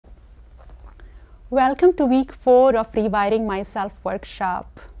Welcome to week 4 of Rewiring Myself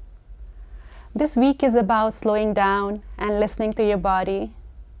Workshop. This week is about slowing down and listening to your body.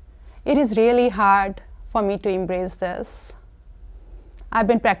 It is really hard for me to embrace this. I've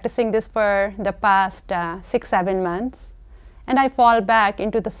been practicing this for the past 6-7 months, and I fall back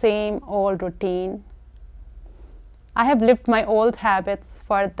into the same old routine. I have lived my old habits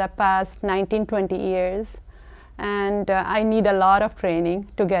for the past 19-20 years, and I need a lot of training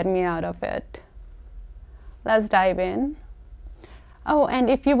to get me out of it. Let's dive in. Oh, and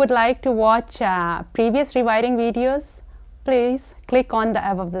if you would like to watch previous rewiring videos, please click on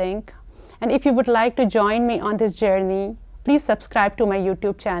the above link. And if you would like to join me on this journey, please subscribe to my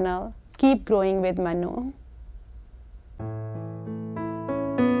YouTube channel. Keep growing with Manu.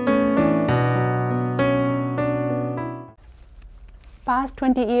 Past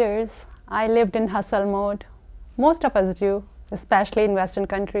 20 years, I lived in hustle mode. Most of us do, especially in Western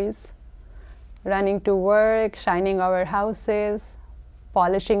countries. Running to work, shining our houses,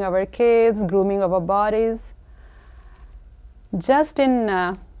 polishing our kids, grooming our bodies. Just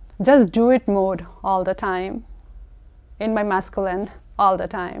do it mode all the time. In my masculine, all the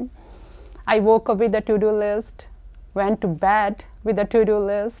time. I woke up with a to-do list, went to bed with a to-do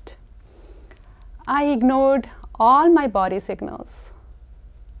list. I ignored all my body signals.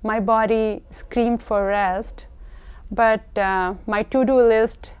 My body screamed for rest, but my to-do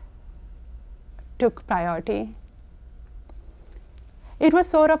list took priority. It was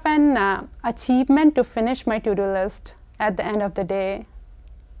sort of an achievement to finish my to-do list at the end of the day.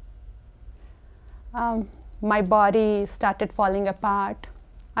 My body started falling apart.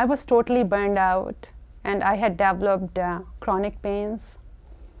 I was totally burned out, and I had developed chronic pains.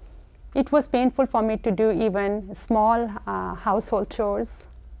 It was painful for me to do even small household chores.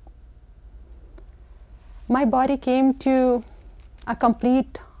 My body came to a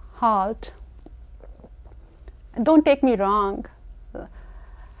complete halt. Don't take me wrong.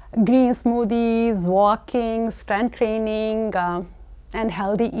 Green smoothies, walking, strength training, and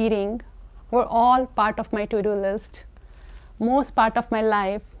healthy eating were all part of my to-do list. Most part of my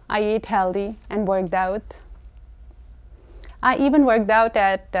life, I ate healthy and worked out. I even worked out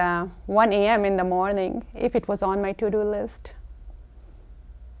at 1 a.m. in the morning if it was on my to-do list.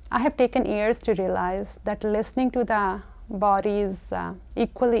 I have taken years to realize that listening to the body is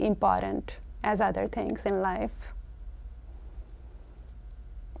equally important as other things in life.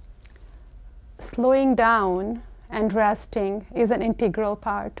 Slowing down and resting is an integral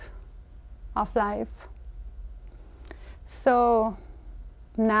part of life. So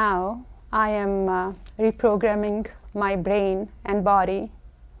now I am reprogramming my brain and body.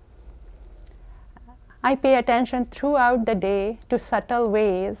 I pay attention throughout the day to subtle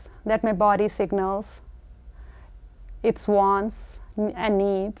ways that my body signals its wants and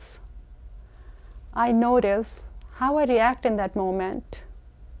needs. I notice how I react in that moment.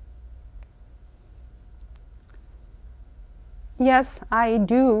 Yes, I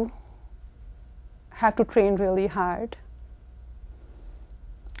do have to train really hard.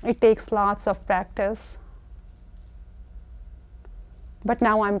 It takes lots of practice. But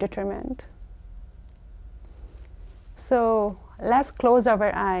now I'm determined. So let's close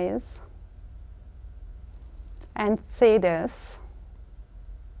our eyes and say this.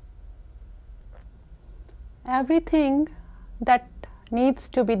 Everything that needs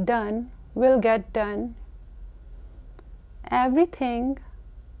to be done will get done. Everything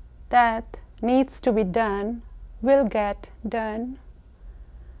that needs to be done will get done.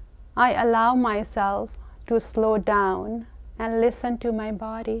 I allow myself to slow down and listen to my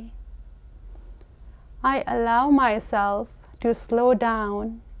body. I allow myself to slow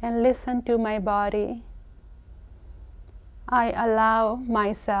down and listen to my body. I allow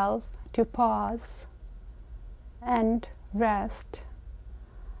myself to pause and rest.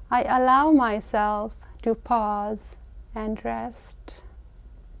 I allow myself to pause and rest.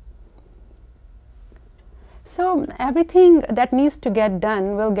 So everything that needs to get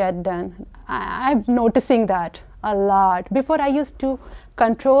done will get done. I'm noticing that a lot. Before I used to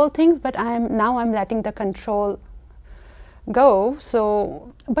control things, but now I'm letting the control go.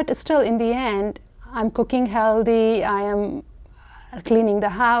 So, but still in the end, I'm cooking healthy, I am cleaning the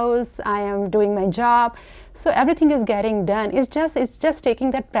house, I am doing my job. So everything is getting done. It's just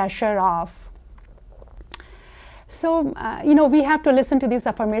taking that pressure off. So, we have to listen to these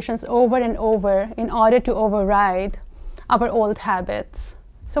affirmations over and over in order to override our old habits.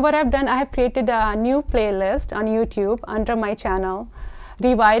 So what I've done, I have created a new playlist on YouTube under my channel,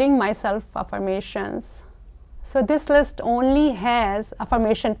 Rewiring Myself Affirmations. So this list only has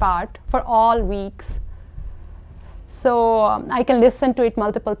affirmation part for all weeks. So I can listen to it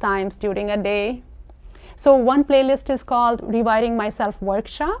multiple times during a day. So one playlist is called Rewiring Myself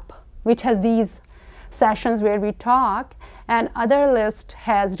Workshop, which has these sessions where we talk, and other list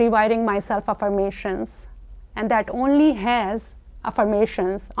has Rewiring Myself Affirmations, and that only has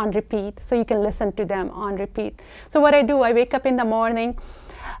affirmations on repeat, so you can listen to them on repeat. So what I do, I wake up in the morning,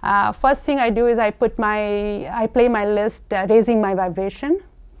 first thing I do is I play my list, Raising My Vibration.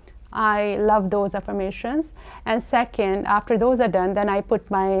 I love those affirmations. And second, after those are done, then I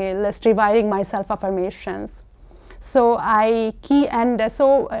put my list, Rewiring Myself Affirmations. So I'm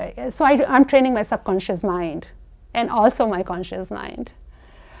training my subconscious mind and also my conscious mind.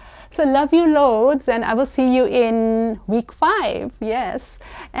 So love you loads, and I will see you in week 5. Yes,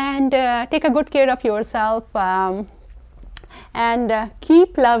 and take a good care of yourself, and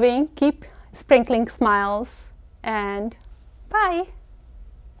keep loving, keep sprinkling smiles, and bye.